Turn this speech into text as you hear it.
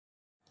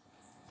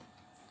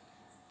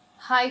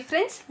Hi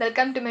friends,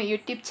 welcome to my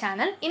YouTube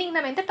channel. இன்னைக்கு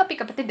நம்ம எந்த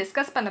டாபிக் பத்தி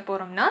டிஸ்கஸ் பண்ண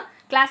போறோம்னா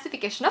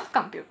classification of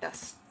computers.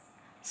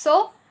 So,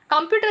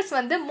 computers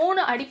வந்து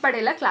மூணு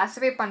அடிப்படையில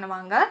classify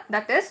பண்ணுவாங்க.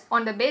 That is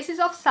on the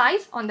basis of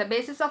size, on the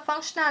basis of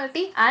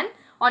functionality and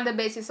on the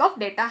basis of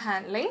data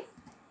handling.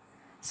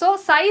 So,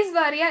 size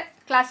Wadia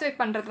classify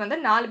பண்றது வந்து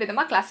நாலு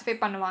விதமா classify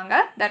பண்ணுவாங்க.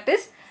 That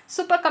is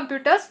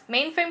supercomputers,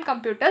 mainframe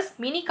computers,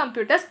 mini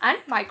computers and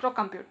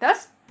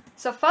microcomputers.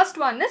 So, first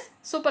one is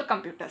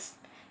supercomputers.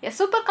 A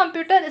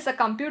supercomputer is a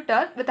computer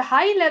with a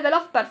high level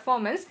of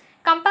performance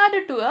compared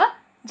to a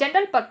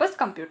general purpose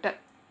computer.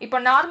 இப்போ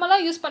நார்மலா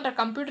use பண்ற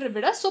computer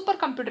விட super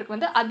கம்ப்யூட்டருக்கு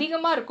வந்து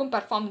அதிகமா இருக்கும்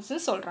performance னு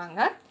சொல்றாங்க.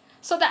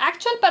 So the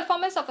actual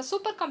performance of a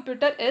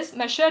supercomputer is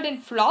measured in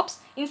flops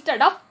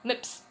instead of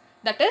MIPS.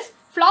 That is,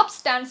 flops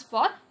stands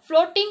for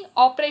floating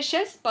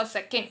operations per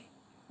second.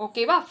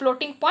 Okay va?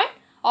 Floating point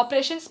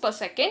operations per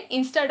second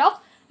instead of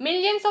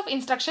millions of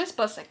instructions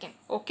per second.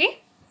 Okay?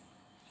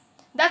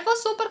 Therefore,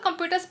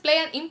 supercomputers play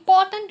an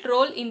important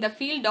role in the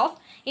field of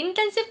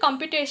intensive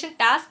computation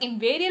tasks in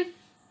various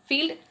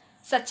fields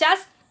such as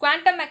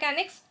quantum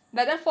mechanics,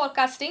 weather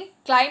forecasting,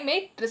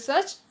 climate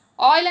research,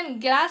 oil and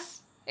gas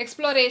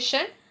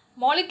exploration,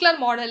 molecular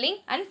modeling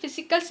and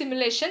physical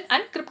simulation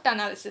and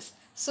cryptanalysis.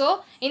 So,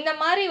 இந்த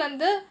மாதிரி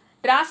வந்து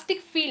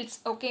drastic fields,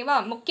 ஓகேவா,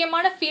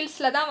 முக்கியமான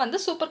fieldsல தான் வந்து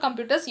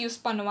supercomputers use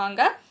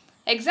பண்ணுவாங்க.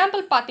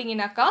 Example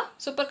பார்த்தீங்கன்னாக்கா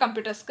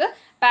supercomputersக்கு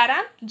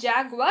Param,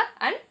 Jaguar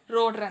and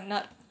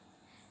Roadrunner.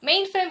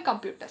 Mainframe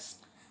computers.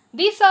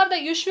 These are the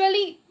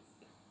usually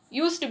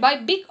used by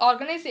big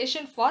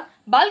organizations for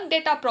bulk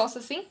data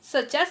processing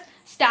such as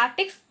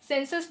statics,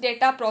 census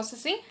data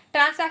processing,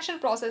 transaction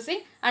processing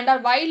and are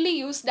widely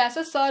used as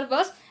a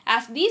servers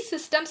as these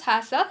systems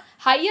has a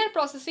higher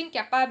processing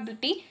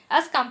capability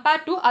as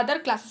compared to other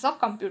classes of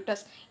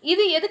computers.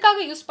 இது எதுக்காக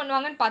use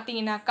பண்ணுவாங்கன்னு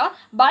பார்த்தீங்கன்னாக்கா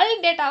bulk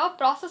dataவை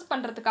process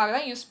பண்ணுறதுக்காக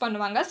தான் use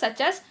பண்ணுவாங்க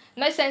such as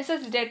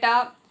census data,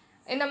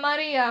 இந்த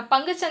மாதிரி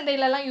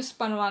பங்குச்சந்தையிலலாம் use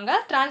பண்ணுவாங்க,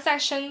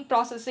 டிரான்சாக்ஷன்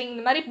ப்ராசஸிங்,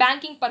 இந்த மாதிரி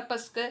பேங்கிங்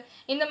பர்பஸ்க்கு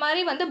இந்த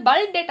மாதிரி வந்து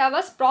பல்க்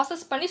டேட்டாவை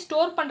ப்ராசஸ் பண்ணி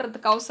ஸ்டோர்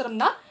பண்ணுறதுக்கு அவசரம்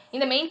தான்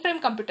இந்த மெயின்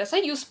ஃப்ரேம் கம்ப்யூட்டர்ஸை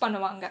யூஸ்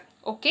பண்ணுவாங்க.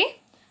 Okay,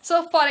 so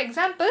for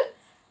example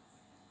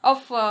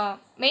of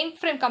main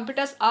frame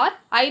computers R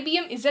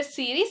IBM Z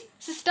series,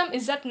 System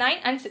Z9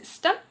 and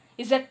System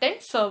Z10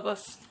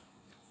 servers.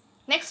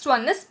 Next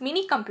one is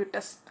mini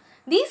computers.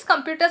 These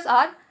computers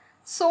are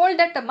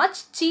sold at a much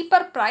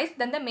cheaper price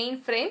than the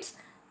mainframes.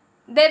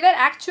 They were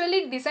actually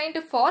designed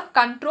for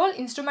control,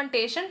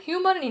 instrumentation,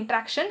 human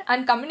interaction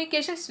and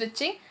communication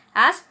switching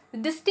as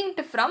distinct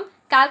from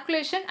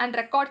calculation and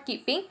record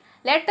keeping.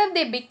 Later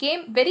they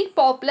became very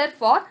popular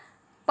for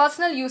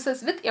personal uses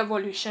with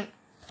evolution.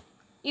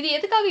 இது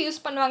எதுக்காக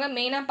use பண்ணுவாங்க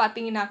மெயினாக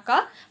பார்த்தீங்கன்னாக்கா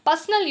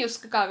personal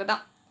யூஸ்க்குக்காக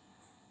தான்.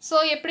 So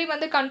எப்படி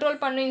வந்து control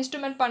பண்ணணும்,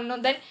 instrument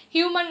பண்ணணும், தென்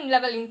ஹியூமன்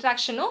லெவல்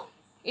இன்ட்ராக்ஷனும்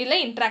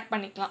இதில் இன்ட்ராக்ட்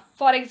பண்ணிக்கலாம்.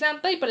 ஃபார்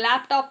எக்ஸாம்பிள் இப்போ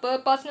லேப்டாப்பு,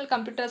 பர்சனல்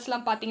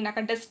கம்ப்யூட்டர்ஸ்லாம்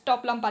பார்த்தீங்கன்னாக்கா,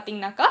 டெஸ்க்டாப்லாம்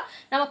பார்த்தீங்கன்னாக்கா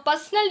நம்ம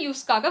பர்சனல்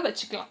யூஸ்க்காக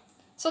வச்சுக்கலாம்.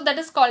 So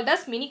that is called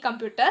as mini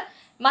computer.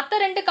 மற்ற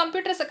ரெண்டு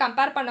கம்ப்யூட்டர்ஸை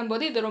கம்பேர்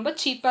பண்ணும்போது இது ரொம்ப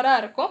சீப்பராக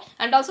இருக்கும்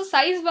அண்ட் ஆல்சோ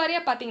சைஸ்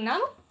வாரியாக பார்த்தீங்கன்னா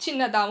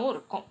சின்னதாகவும்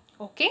இருக்கும்.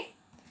 ஓகே,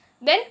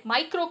 தென்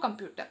மைக்ரோ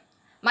கம்ப்யூட்டர்.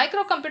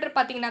 மைக்ரோ கம்ப்யூட்டர்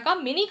பார்த்தீங்கன்னாக்கா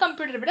மினி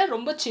கம்ப்யூட்டர் விட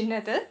ரொம்ப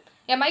சின்னது.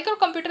 A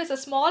microcomputer is a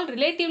small,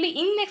 relatively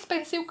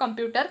inexpensive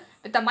computer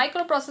with a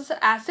microprocessor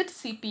as its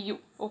CPU.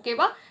 Okay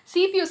va?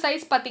 CPU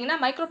size பார்த்தீங்கன்னா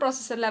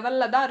microprocessor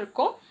levelல தான்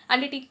இருக்கும்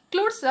and it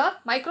includes a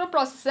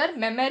microprocessor,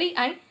 memory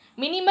and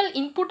minimal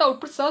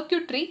input-output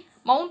circuitry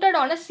mounted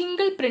on a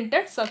single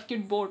printed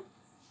circuit board.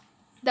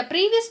 The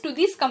previous to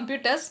these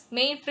computers,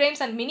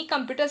 mainframes and mini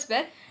computers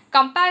were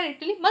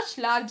comparatively much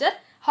larger,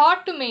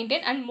 hard to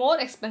maintain and more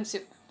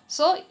expensive.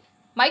 So,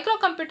 micro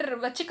computer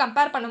வச்சு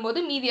compare பண்ணும்போது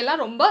மீதியெல்லாம்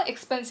ரொம்ப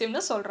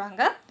எக்ஸ்பென்சிவ்னு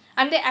சொல்கிறாங்க.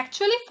 And they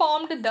actually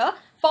formed the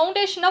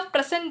foundation of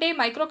present day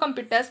micro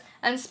computers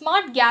and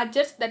smart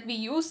gadgets that we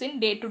use in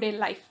day to day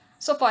life.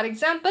 So for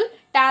example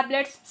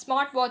tablets,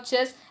 smart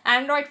watches,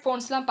 Android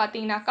ஃபோன்ஸ்லாம்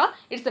பார்த்தீங்கன்னாக்கா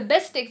it's the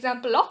best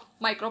example of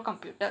micro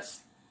computers.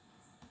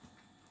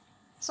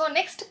 So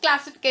next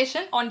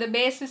classification on the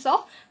basis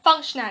of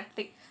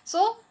functionality.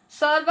 So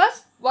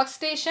servers, work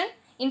station,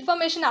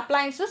 information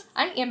appliances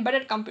and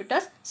embedded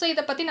computers. So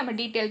இதை பற்றி நம்ம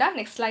டீட்டெயில்டாக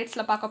next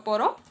ஸ்லைட்ஸில் பார்க்க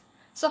போகிறோம்.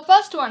 So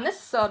first one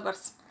is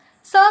servers.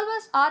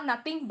 Servers are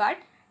nothing but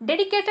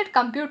dedicated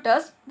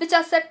computers which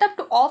are set up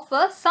to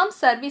offer some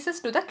services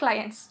to the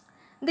clients.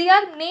 They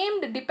are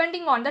named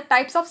depending on the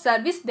types of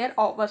service they are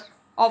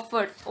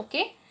offered.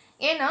 Okay,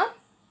 ஏன்னா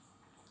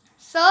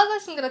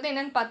சர்வர்ஸுங்கிறது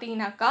என்னென்னு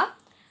பார்த்தீங்கன்னாக்கா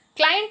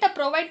கிளைண்ட்டை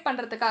provide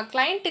பண்ணுறதுக்காக,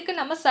 கிளைண்ட்டுக்கு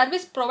நம்ம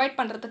service provide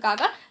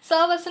பண்ணுறதுக்காக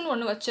சர்வர்ஸ்ன்னு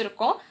ஒன்று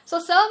வச்சுருக்கோம். So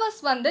servers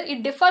வந்து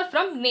it differ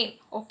from name.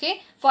 Okay,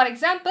 for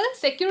example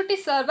security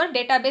server,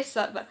 database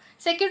server.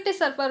 Security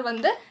server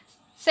வந்து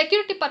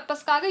செக்யூரிட்டி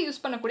பர்பஸ்க்காக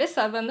யூஸ் பண்ணக்கூடிய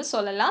சர்வர்னு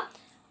சொல்லலாம்.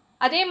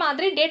 அதே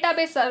மாதிரி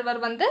டேட்டாபேஸ்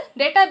சர்வர் வந்து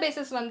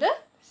டேட்டாபேஸஸ் வந்து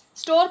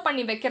ஸ்டோர்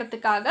பண்ணி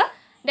வைக்கிறதுக்காக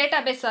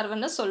டேட்டாபேஸ்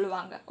சர்வர்னு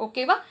சொல்லுவாங்க.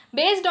 ஓகேவா?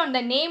 Based on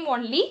the name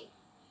only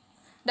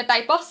the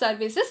type of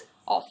services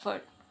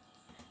offered.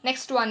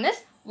 Next one is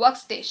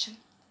workstation.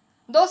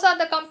 Those are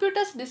the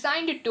computers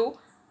designed to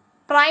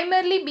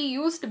primarily be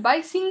used by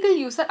single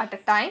user at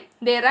a time.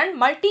 They run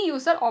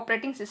multi-user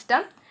operating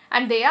system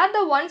and they are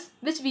the ones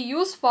which we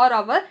use for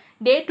our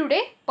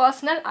day-to-day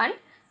personal and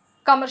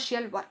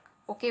commercial work.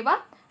 Okay va?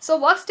 So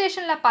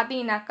workstation la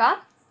pathina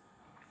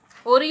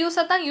ஒரு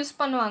user தான் use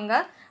பண்ணுவாங்க,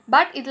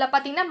 but இதில்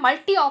பார்த்தீங்கன்னா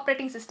multi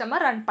operating சிஸ்டமாக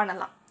run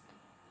பண்ணலாம்.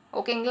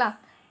 ஓகேங்களா?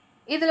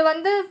 இதில்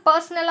வந்து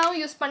பர்சனலாகவும்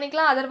யூஸ்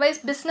பண்ணிக்கலாம், அதர்வைஸ்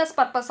பிஸ்னஸ்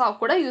பர்பஸாக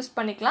கூட யூஸ்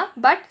பண்ணிக்கலாம்.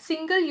 But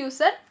single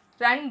user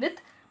run with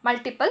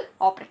multiple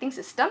operating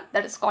system,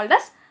 that is called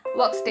as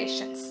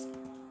workstations.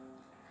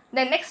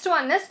 The next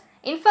one is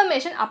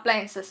information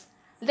appliances.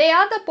 They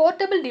are the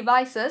portable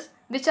devices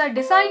which are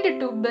designed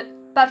to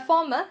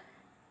perform a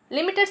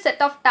limited set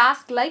of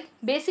tasks like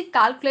basic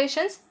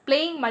calculations,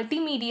 playing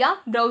multimedia,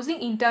 browsing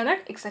internet,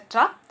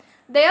 etc.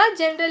 They are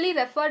generally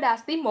referred as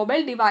the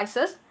mobile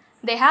devices.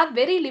 They have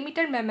very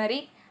limited memory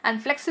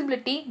and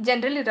flexibility,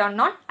 generally run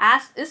on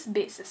as is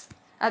basis.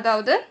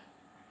 அதாவது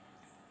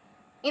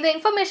இந்த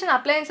information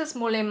appliances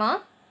மூலமா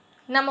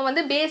நம்ம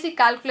வந்து பேசிக்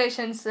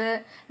calculations,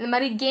 இந்த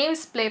மாதிரி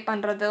games play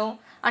பண்ணுறதும்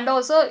and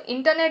also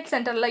internet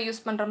சென்டரில்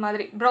use பண்ணுற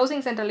மாதிரி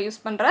ப்ரௌசிங் சென்டரில்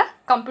யூஸ் பண்ணுற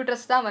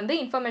கம்ப்யூட்டர்ஸ் தான் வந்து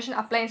இன்ஃபர்மேஷன்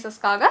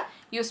அப்ளையன்சஸ்க்காக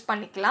யூஸ்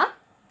பண்ணிக்கலாம்.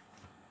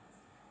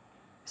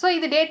 ஸோ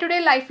இது டே டு டே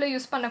லைஃப்பில்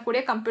யூஸ்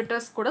பண்ணக்கூடிய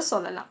கம்ப்யூட்டர்ஸ் கூட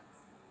சொல்லலாம்.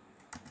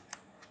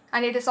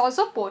 And it is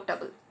also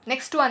portable.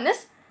 Next one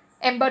is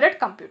embedded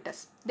computers.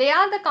 They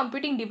are the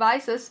computing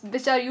devices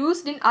which are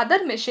used in other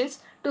machines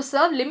to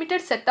serve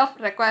limited set of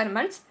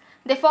requirements.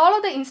 They follow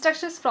the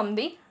instructions from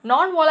the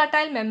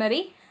non-volatile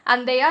memory and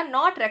they are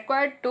not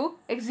required to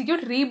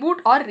execute reboot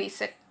or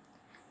reset.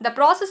 The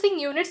processing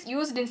units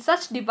used in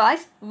such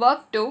device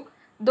work to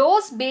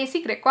those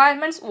basic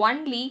requirements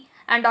only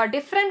and are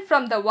different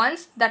from the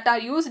ones that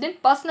are used in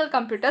personal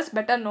computers,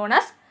 better known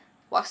as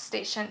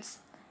workstations.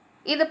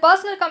 இது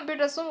personal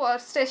கம்ப்யூட்டர்ஸும்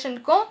work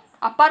ஸ்டேஷனுக்கும்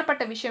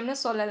அப்பாற்பட்ட விஷயம்னு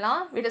சொல்லலாம்.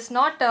 It is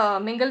not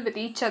mingle with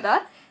each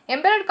other.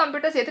 Embedded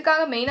computers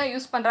எதுக்காக மெயினாக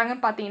use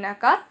பண்ணுறாங்கன்னு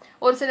பார்த்தீங்கன்னாக்கா,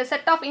 ஒரு சில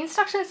செட் ஆஃப்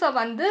இன்ஸ்ட்ரக்ஷன்ஸை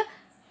வந்து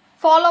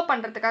ஃபாலோ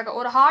பண்ணுறதுக்காக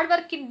ஒரு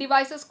ஹார்ட்வேர் கிட்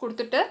டிவைசஸ்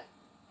கொடுத்துட்டு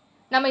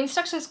நம்ம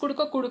இன்ஸ்ட்ரக்ஷன்ஸ்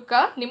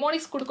கொடுக்க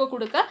நிமோனிக்ஸ்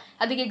கொடுக்க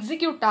அதுக்கு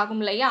எக்ஸிக்யூட்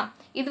ஆகும் இல்லையா.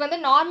 இது வந்து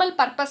நார்மல்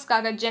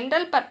பர்பஸ்க்காக,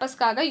 ஜென்ரல்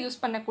பர்பஸ்க்காக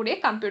யூஸ் பண்ணக்கூடிய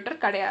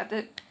கம்ப்யூட்டர் கிடையாது.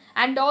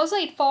 And also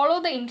it follow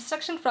the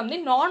instruction from the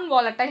நான்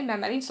வாலடைல்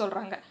மெமரின்னு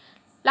சொல்கிறாங்க.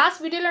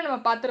 லாஸ்ட் வீடியோவில் நம்ம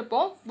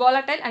பார்த்துருப்போம்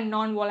வாலடைல் அண்ட்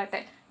நான்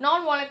வாலடைல்.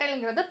 நான்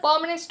வாலடைல்ங்கிறது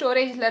பர்மனெண்ட்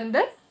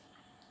ஸ்டோரேஜ்லேருந்து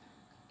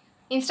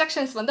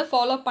இன்ஸ்ட்ரக்ஷன்ஸ் வந்து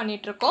ஃபாலோ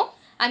பண்ணிகிட்ருக்கோம்.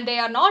 And they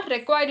are not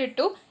required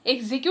to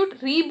execute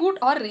reboot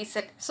R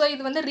reset. So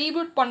இது வந்து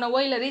ரீபூட் பண்ணவோ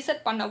இல்லை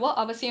ரீசெட் பண்ணவோ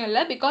அவசியம்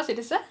இல்லை, பிகாஸ்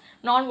இட் இஸ் அ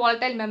நான்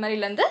வாலடைல்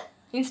மெமரியிலேருந்து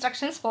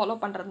இன்ஸ்ட்ரக்ஷன்ஸ் ஃபாலோ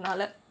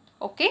பண்ணுறதுனால.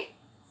 Okay,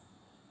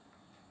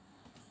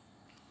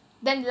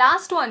 then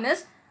last one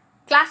is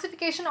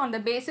classification on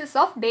the basis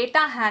of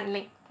data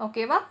handling.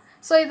 ஓகேவா?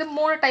 ஸோ இது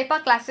 3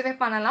 டைப்பாக கிளாஸிஃபை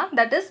பண்ணலாம்.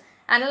 That is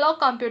analog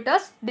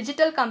computers,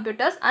 digital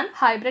computers and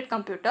hybrid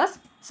computers.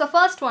 So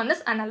first one is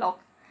analog.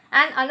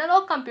 An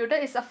analog computer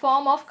is a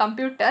form of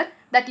computer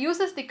that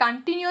uses the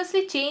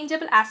continuously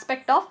changeable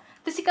aspect of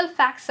physical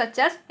facts such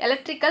as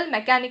electrical,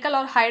 mechanical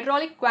or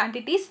hydraulic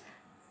quantities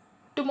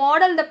to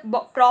model the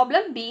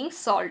problem being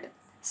solved.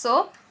 So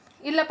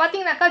இதில்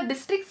பார்த்தீங்கன்னாக்கா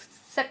district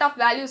set of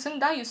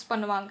வேல்யூஸ்ன்னு தான் use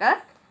பண்ணுவாங்க.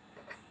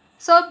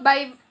 So by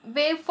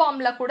wave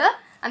ஃபார்மில் கூட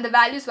அந்த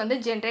values வந்து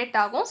generate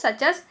ஆகும்.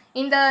 சச்சஸ்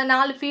இந்த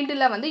 4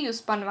 ஃபீல்டில் வந்து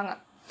யூஸ் பண்ணுவாங்க.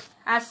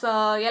 As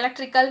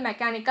electrical,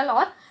 mechanical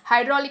R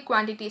hydraulic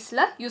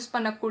குவான்டிட்டிஸில் use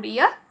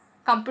பண்ணக்கூடிய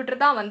கம்ப்யூட்டர்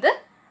தான் வந்து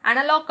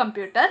அனலாக்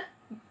கம்ப்யூட்டர்.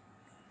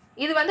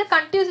 இது வந்து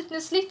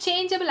கண்டினியூஸ்லி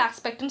சேஞ்சபிள்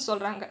ஆஸ்பெக்ட்னு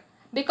சொல்கிறாங்க.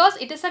 Because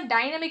it is a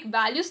dynamic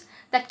values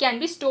that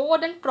can be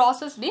stored and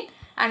processed in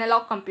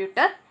analogue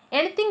computer.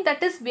 Anything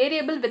that is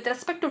variable with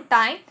respect to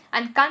time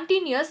and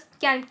continuous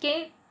can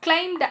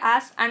claimed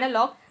as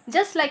analog.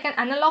 Just like an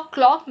analog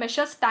clock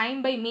measures time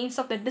by means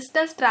of the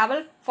distance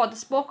traveled for the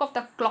spoke of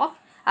the clock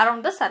around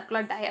the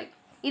circular dial.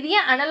 இது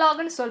ஏன்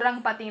அனலாக்னு சொல்கிறாங்க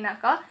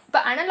பார்த்தீங்கன்னாக்கா, இப்போ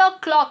analogue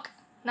clock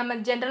நம்ம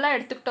ஜென்ரலாக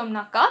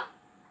எடுத்துக்கிட்டோம்னாக்கா,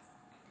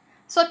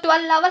 so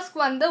 12 ஹவர்ஸ்க்கு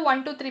வந்து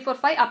 1 2 3 4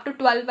 5 up to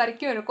 12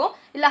 வரைக்கும் இருக்கும்.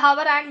 இல்லை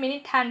ஹவர் அண்ட்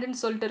மினிட்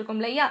ஹேண்டுன்னு சொல்லிட்டு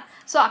இருக்கும் இல்லையா.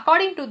 So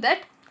according to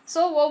that,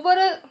 so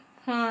ஒவ்வொரு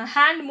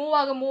ஹேண்ட்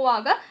மூவ்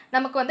ஆக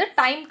நமக்கு வந்து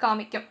டைம்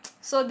காமிக்கும்.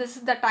 ஸோ திஸ்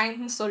இஸ் த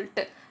டைம்னு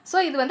சொல்லிட்டு. ஸோ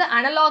இது வந்து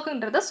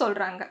அனலாக்ன்றத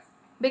சொல்கிறாங்க.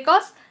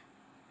 பிகாஸ்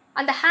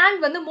அந்த ஹேண்ட்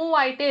வந்து மூவ்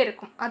ஆகிட்டே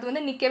இருக்கும், அது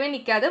வந்து நிற்கவே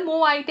நிற்காது,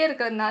 மூவ் ஆகிட்டே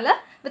இருக்கிறதுனால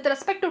with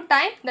respect to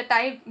time the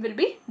time will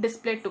be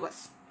display to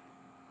us.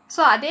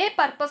 So அதே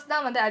பர்பஸ்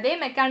தான் வந்து அதே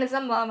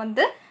மெக்கானிசம்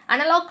வந்து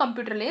அனலாக்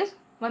கம்ப்யூட்டர்லேயும்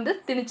வந்து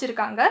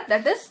திணிச்சிருக்காங்க.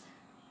 That is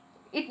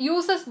it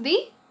uses the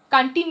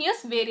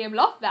continuous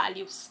variable of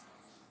values.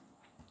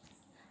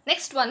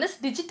 Next one is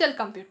digital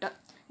computer.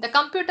 The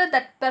computer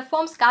that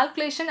performs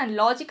calculation and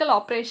logical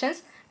operations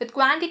with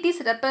quantities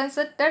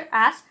represented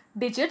as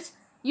digits,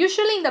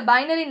 usually in the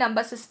binary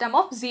number system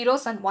of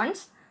zeros and ones.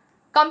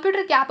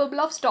 Computer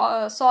capable of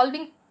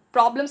solving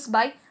problems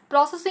by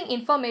processing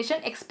information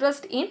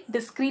expressed in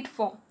discrete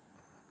form.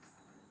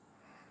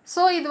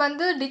 So இது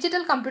வந்து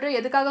digital computer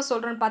எதுக்காக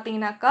சொல்கிறோன்னு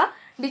பார்த்தீங்கன்னாக்கா,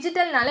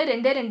 டிஜிட்டல்னாலே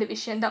 2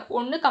 விஷயம் தான்.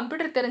 ஒன்று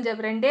computer தெரிஞ்ச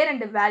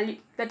 2 value,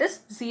 that is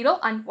 0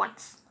 and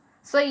 1s.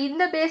 So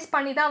இந்த base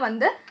பண்ணி தான்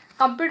வந்து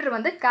கம்ப்யூட்டர்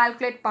வந்து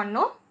கால்குலேட்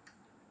பண்ணும்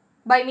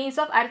by means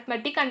of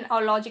arithmetic and or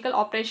logical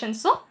operations.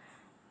 So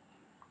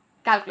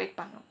calculate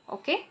பண்ணும்.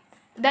 Okay,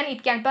 then it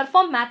can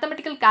perform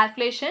mathematical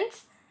calculations,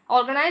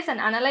 organize and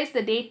analyze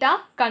the data,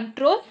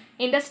 control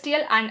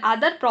industrial and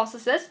other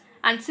processes,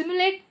 and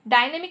simulate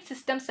dynamic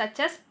systems such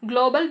as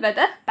global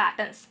weather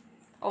patterns.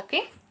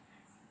 Okay,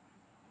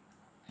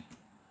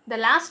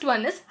 the last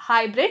one is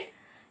hybrid.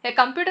 A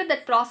computer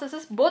that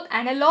processes both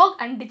analog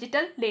and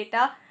digital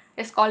data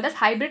is called as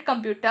hybrid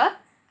computer,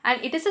 and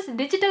it is a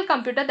digital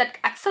computer that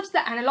accepts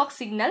the analog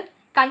signal,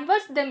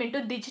 converts them into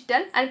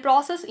digital and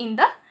process in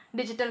the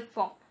digital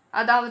form.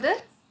 அதாவது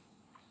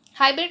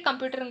hybrid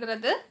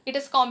computerங்கிறது it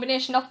is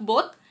combination of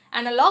both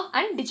analog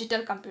and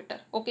digital computer.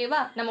 ஓகேவா,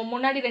 நம்ம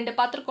முன்னாடி ரெண்டு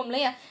பார்த்துருக்கோம்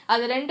இல்லையா,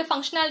 அது ரெண்டு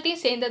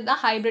ஃபங்க்ஷனாலிட்டியும் சேர்ந்தது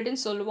தான்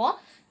ஹைப்ரிட்னு சொல்லுவோம்.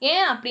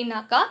 ஏன்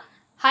அப்படின்னாக்கா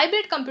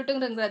ஹைப்ரிட்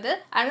கம்ப்யூட்டருங்கிறது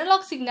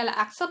அனலாக் சிக்னலை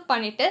அக்செப்ட்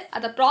பண்ணிவிட்டு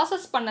அதை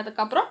ப்ராசஸ்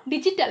பண்ணதுக்கப்புறம்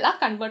டிஜிட்டலாக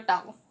கன்வெர்ட்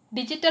ஆகும்.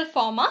 டிஜிட்டல்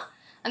ஃபார்மாக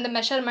அந்த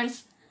மெஷர்மெண்ட்ஸ்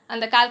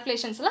அந்த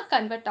கால்குலேஷன்ஸ்லாம்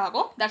கன்வெர்ட்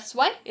ஆகும். That's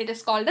why it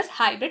is called as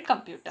hybrid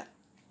computer.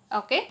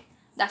 Okay,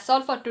 that's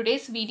all for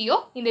today's video.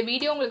 இந்த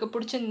வீடியோ உங்களுக்கு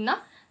பிடிச்சிருந்துன்னா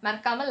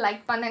மறக்காமல்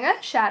லைக் பண்ணுங்கள்,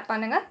 ஷேர்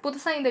பண்ணுங்கள்.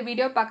 புதுசாக இந்த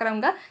வீடியோ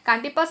பார்க்குறவங்க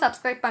கண்டிப்பாக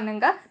சப்ஸ்கிரைப்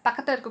பண்ணுங்கள்.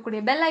 பக்கத்தில்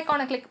இருக்கக்கூடிய பெல்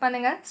ஐக்கானை கிளிக்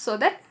பண்ணுங்கள். ஸோ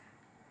தட்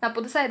நான்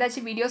புதுசாக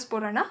ஏதாச்சும் வீடியோஸ்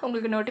போடுறேன்னா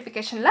உங்களுக்கு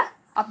நோட்டிஃபிகேஷனில்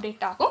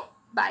அப்டேட் ஆகும்.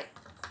 பாய்.